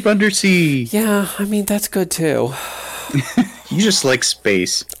 deep undersea. Yeah, I mean, that's good, too. You just like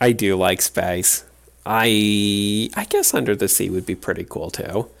space. I do like space. I guess under the sea would be pretty cool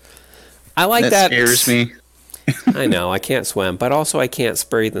too. I like that. That scares me. I know, I can't swim, but also I can't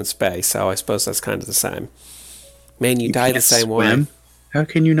breathe in space, so I suppose that's kind of the same. Man, you die the same way. How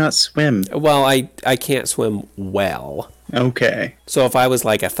can you not swim? Well, I can't swim well. Okay. So if I was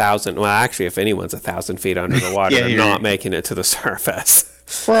like 1,000, well, actually, if anyone's 1,000 feet under the water, they're not making it to the surface.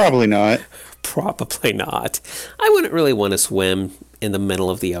 Probably not. Probably not. I wouldn't really want to swim in the middle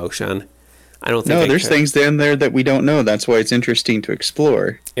of the ocean. I don't think. No, there's things down there that we don't know. That's why it's interesting to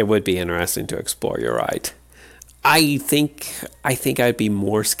explore. It would be interesting to explore. You're right. I think I'd be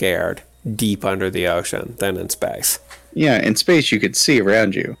more scared deep under the ocean than in space. Yeah, in space you could see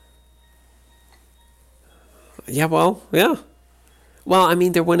around you. Yeah, yeah. Well, I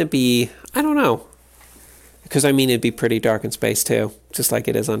mean, there wouldn't be. I don't know. Because, I mean, it'd be pretty dark in space, too. Just like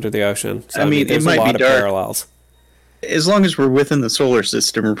it is under the ocean. So, I mean there's it might a lot be of dark. Parallels. As long as we're within the solar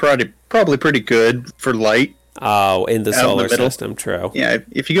system, we're probably pretty good for light. Oh, in the solar system, true. Yeah,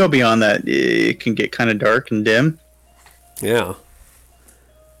 if you go beyond that, it can get kind of dark and dim. Yeah.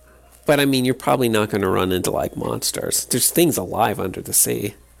 But, I mean, you're probably not going to run into, like, monsters. There's things alive under the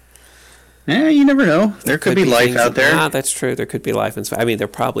sea. You never know. There could be life out there. Ah, that's true. There could be life in space. I mean, there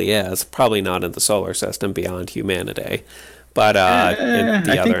probably is. Probably not in the solar system beyond humanity. But in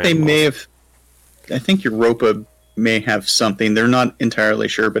the I think they may have. I think Europa may have something. They're not entirely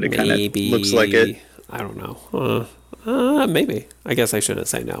sure, but it kind of looks like it. I don't know. Maybe. I guess I shouldn't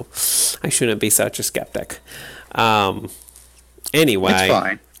say no. I shouldn't be such a skeptic. Anyway, it's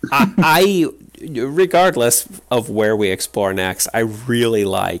fine. I regardless of where we explore next, I really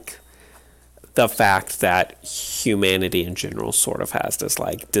like the fact that humanity in general sort of has this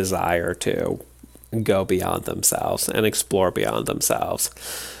like desire to go beyond themselves and explore beyond themselves.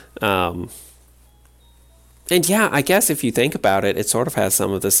 And yeah, I guess if you think about it, it sort of has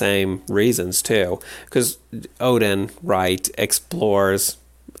some of the same reasons too. Because Odin, right, explores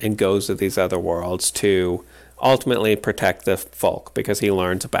and goes to these other worlds to ultimately protect the folk, because he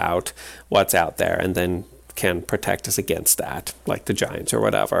learns about what's out there and then can protect us against that, like the giants or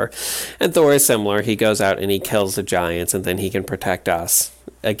whatever. And Thor is similar. He goes out and he kills the giants, and then he can protect us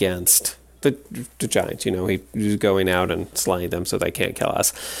against the giants. He's going out and slaying them so they can't kill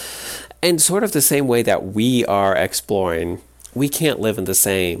us. And sort of the same way that we are exploring, we can't live in the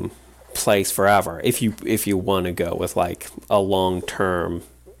same place forever. If you want to go with like a long-term,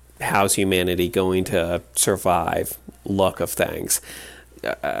 how's humanity going to survive look of things,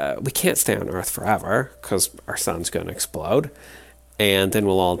 we can't stay on Earth forever because our sun's going to explode and then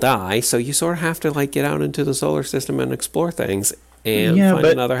we'll all die. So you sort of have to like get out into the solar system and explore things and find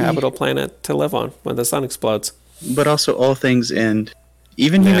another habitable planet to live on when the sun explodes. But also all things end.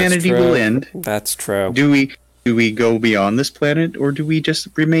 Even humanity will end. That's true. Do we go beyond this planet, or do we just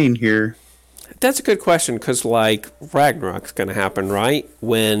remain here? That's a good question, because like Ragnarok's going to happen, right?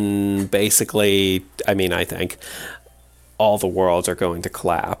 When basically, I think all the worlds are going to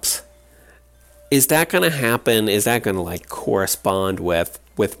collapse. Is that going to happen? Is that going to like correspond with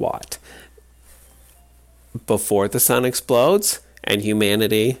what? Before the sun explodes and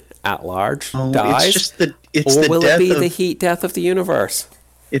humanity at large dies? Or will it be the heat death of the universe?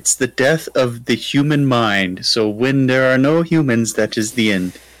 It's the death of the human mind. So when there are no humans, that is the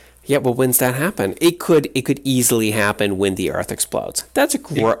end. Yeah, but when's that happen? It could easily happen when the Earth explodes.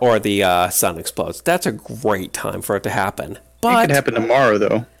 Or the sun explodes. That's a great time for it to happen. But it could happen tomorrow,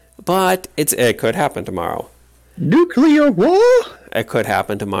 though. But it could happen tomorrow. Nuclear war? It could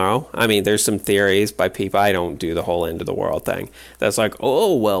happen tomorrow. I mean, there's some theories by people. I don't do the whole end of the world thing. That's like,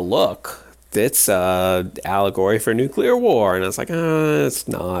 oh, well, look, it's allegory for nuclear war. And it's like, it's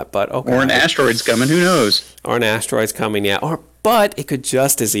not, but okay. Or an asteroid's coming, who knows? Or an asteroid's coming, yeah. Or But it could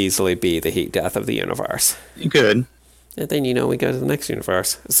just as easily be the heat death of the universe. Good. And then, we go to the next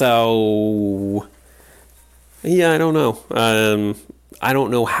universe. So, yeah, I don't know. I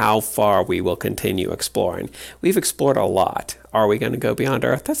don't know how far we will continue exploring. We've explored a lot. Are we going to go beyond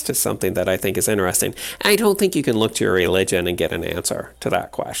Earth? That's just something that I think is interesting. I don't think you can look to your religion and get an answer to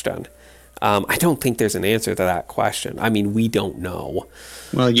that question. I don't think there's an answer to that question. I mean, we don't know.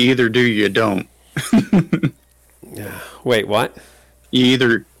 Well, you either do or you don't. Wait, what? You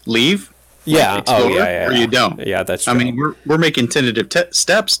either leave, yeah, or you don't. Yeah, that's true. I mean, we're making tentative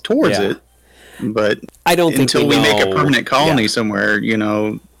steps towards it, but I don't think until we make a permanent colony somewhere,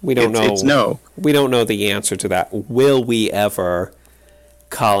 we don't know. It's no. We don't know the answer to that. Will we ever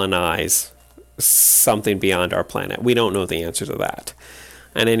colonize something beyond our planet? We don't know the answer to that.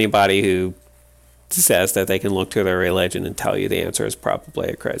 And anybody who says that they can look to their religion and tell you the answer is probably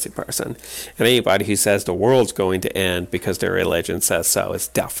a crazy person. And anybody who says the world's going to end because their religion says so is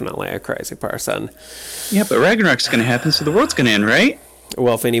definitely a crazy person. Yeah, but Ragnarok's going to happen, so the world's going to end, right?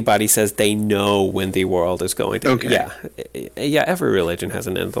 Well, if anybody says they know when the world is going to end, yeah, every religion has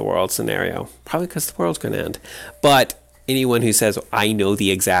an end of the world scenario, probably because the world's going to end. But anyone who says, I know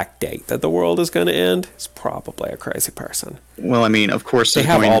the exact date that the world is going to end is probably a crazy person. Well, I mean, of course there's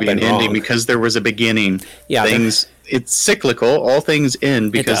going to be an ending because there was a beginning. Yeah, it's cyclical. All things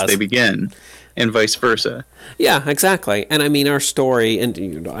end because they begin, and vice versa. Yeah, exactly. And I mean, our story, and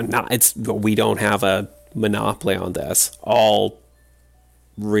we don't have a monopoly on this. All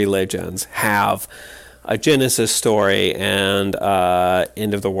religions have a Genesis story and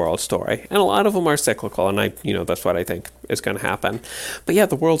end of the world story, and a lot of them are cyclical, and that's what I think is going to happen. But yeah,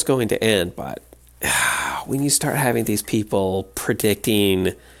 the world's going to end. But when you start having these people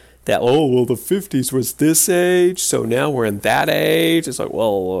predicting that, the 50s was this age, so now we're in that age. It's like,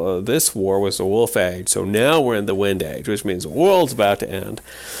 this war was the wolf age, so now we're in the wind age, which means the world's about to end.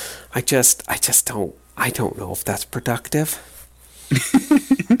 I don't know if that's productive.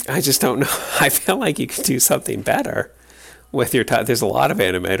 I just don't know. I feel like you could do something better with your time. There's a lot of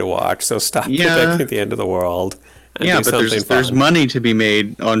anime to watch, so stop predicting the end of the world. And but there's money to be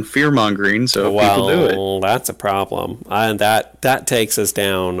made on fear-mongering, so people do it. Well, that's a problem. And that takes us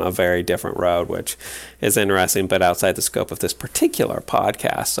down a very different road, which is interesting, but outside the scope of this particular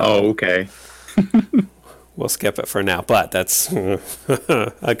podcast. So okay. We'll skip it for now, but that's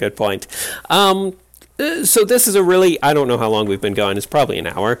a good point. So this is I don't know how long we've been going. It's probably an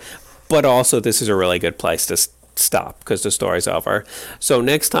hour. But also this is a really good place to stop because the story's over. So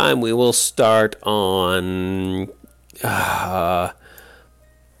next time we will start on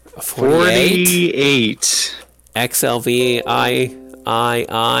 48. XLVIII.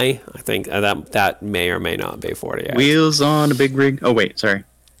 I think that may or may not be 48. Wheels on a big rig. Oh, wait, sorry.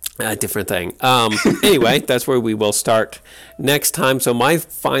 A different thing. Anyway, that's where we will start next time. So my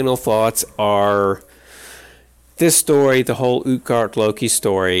final thoughts are... This story, the whole Utgard Loki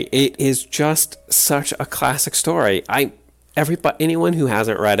story, it is just such a classic story. Anyone who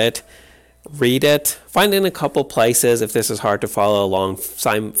hasn't read it, read it. Find it in a couple places. If this is hard to follow along,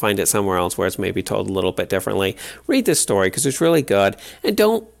 find it somewhere else where it's maybe told a little bit differently. Read this story because it's really good. And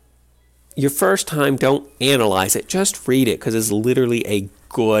your first time, don't analyze it. Just read it because it's literally a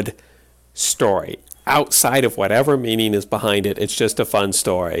good story. Outside of whatever meaning is behind it, it's just a fun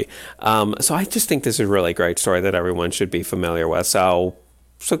story. So I just think this is a really great story that everyone should be familiar with. So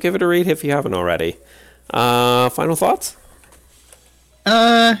give it a read if you haven't already. Final thoughts?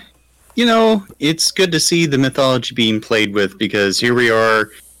 It's good to see the mythology being played with because here we are.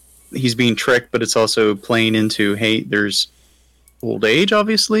 He's being tricked, but it's also playing into, hey, there's old age,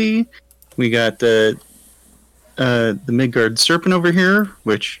 obviously. We got the Midgard serpent over here,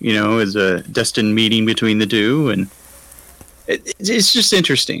 which is a destined meeting between the two, and it's just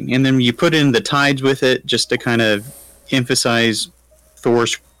interesting. And then you put in the tides with it just to kind of emphasize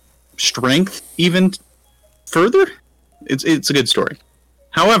Thor's strength even further. It's a good story.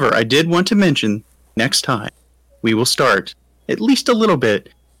 However, I did want to mention next time we will start at least a little bit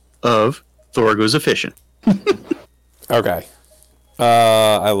of Thor Goes A-Fishing. Okay.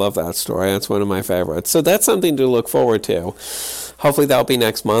 I love that story. That's one of my favorites. So that's something to look forward to. Hopefully that'll be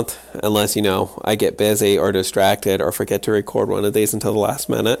next month, unless, I get busy or distracted or forget to record one of these until the last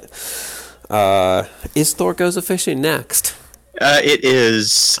minute. Is Thor Goes A-Fishing next? It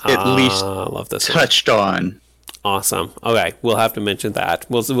is at least love this touched on. Awesome. Okay, we'll have to mention that.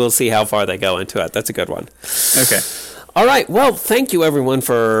 We'll see how far they go into it. That's a good one. Okay. All right. Well, thank you everyone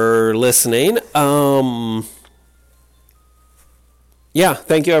for listening. Yeah,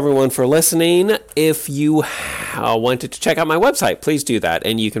 thank you everyone for listening. If you wanted to check out my website, please do that.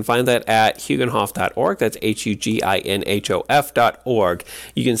 And you can find that at huginhof.org. That's huginhof.org.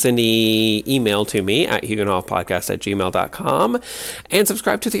 You can send an email to me at huginhofpodcast@gmail.com and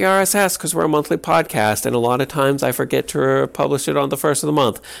subscribe to the RSS because we're a monthly podcast. And a lot of times I forget to publish it on the first of the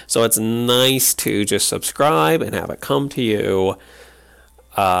month. So it's nice to just subscribe and have it come to you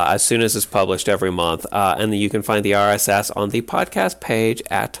as soon as it's published every month. And then you can find the RSS on the podcast page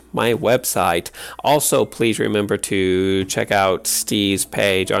at my website. Also, please remember to check out Steve's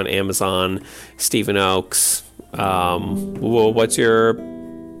page on Amazon, Stephen Oakes. What's your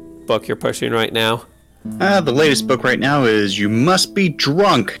book you're pushing right now? The latest book right now is You Must Be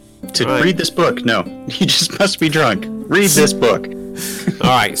Drunk to read this book. No, you just must be drunk. Read this book. All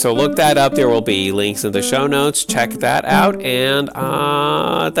right, so look that up. There will be links in the show notes. Check that out. And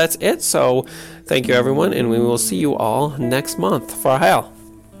that's it. So thank you, everyone. And we will see you all next month. Frahel.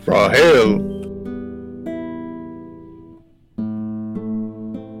 Frahel.